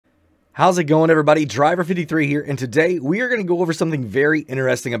How's it going, everybody? Driver53 here, and today we are going to go over something very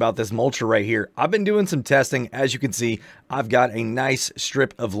interesting about this mulcher right here. I've been doing some testing. As you can see, I've got a nice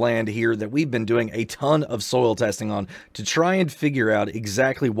strip of land here that we've been doing a ton of soil testing on to try and figure out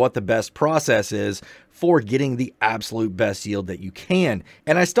exactly what the best process is for getting the absolute best yield that you can.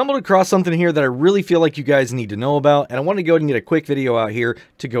 And I stumbled across something here that I really feel like you guys need to know about, and I want to go ahead and get a quick video out here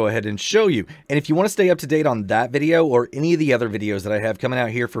to go ahead and show you. And if you want to stay up to date on that video or any of the other videos that I have coming out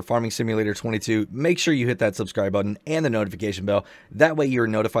here for Farming Simulator 22, make sure you hit that subscribe button and the notification bell. That way you're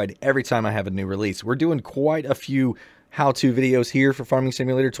notified every time I have a new release. We're doing quite a few how-to videos here for Farming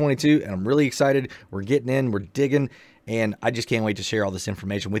Simulator 22, and I'm really excited. We're getting in, we're digging, and I just can't wait to share all this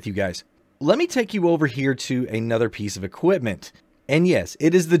information with you guys. Let me take you over here to another piece of equipment. And yes,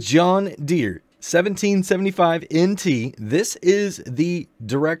 it is the John Deere 1775 NT. This is the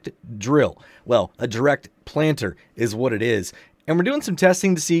direct drill. Well, a direct planter is what it is. And we're doing some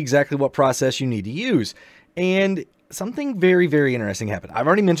testing to see exactly what process you need to use. And something very, very interesting happened. I've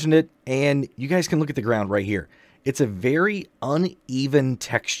already mentioned it, and you guys can look at the ground right here. It's a very uneven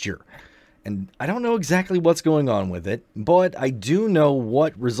texture. And I don't know exactly what's going on with it, but I do know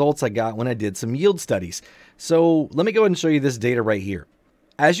what results I got when I did some yield studies. So let me go ahead and show you this data right here.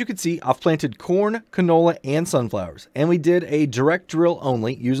 As you can see, I've planted corn, canola, and sunflowers, and we did a direct drill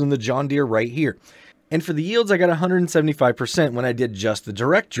only using the John Deere right here. And for the yields, I got 175% when I did just the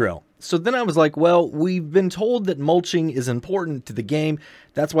direct drill. So then I was like, well, we've been told that mulching is important to the game.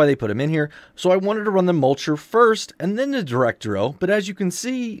 That's why they put them in here. So I wanted to run the mulcher first and then the direct drill. But as you can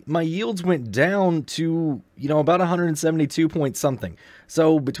see, my yields went down to, about 172 point something.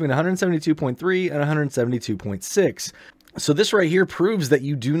 So between 172.3 and 172.6. So this right here proves that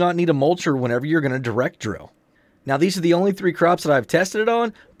you do not need a mulcher whenever you're going to direct drill. Now, these are the only 3 crops that I've tested it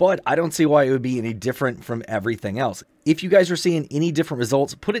on, but I don't see why it would be any different from everything else. If you guys are seeing any different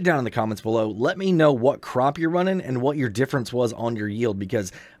results, put it down in the comments below. Let me know what crop you're running and what your difference was on your yield,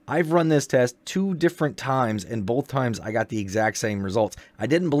 because I've run this test 2 different times, and both times I got the exact same results. I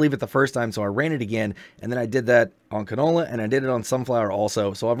didn't believe it the first time, so I ran it again, and then I did that on canola, and I did it on sunflower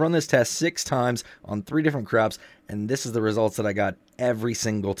also. So I've run this test 6 times on 3 different crops, and this is the results that I got every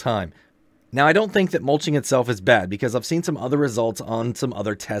single time. Now, I don't think that mulching itself is bad, because I've seen some other results on some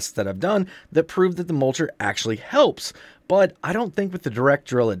other tests that I've done that prove that the mulcher actually helps, but I don't think with the direct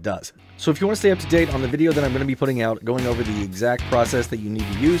drill it does. So if you want to stay up to date on the video that I'm going to be putting out, going over the exact process that you need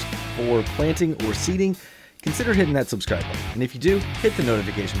to use for planting or seeding, consider hitting that subscribe button. And if you do, hit the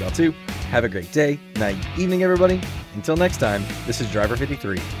notification bell too. Have a great day, night, evening, everybody. Until next time, this is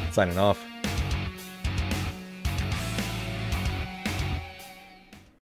Driver53 signing off.